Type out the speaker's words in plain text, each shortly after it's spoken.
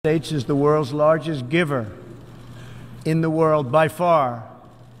States is the world's largest giver in the world by far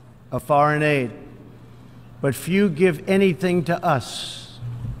of foreign aid, but few give anything to us.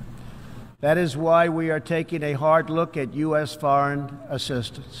 That is why we are taking a hard look at U.S. foreign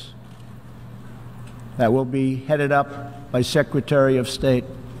assistance that will be headed up by Secretary of State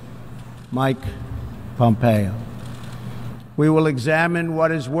Mike Pompeo. We will examine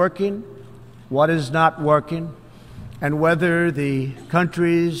what is working, what is not working, and whether the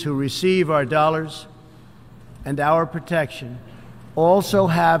countries who receive our dollars and our protection also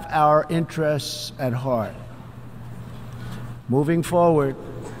have our interests at heart. Moving forward,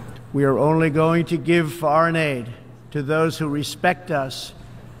 we are only going to give foreign aid to those who respect us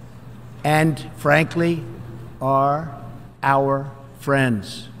and, frankly, are our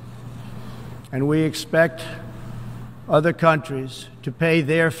friends. And we expect other countries to pay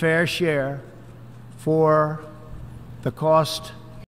their fair share for the cost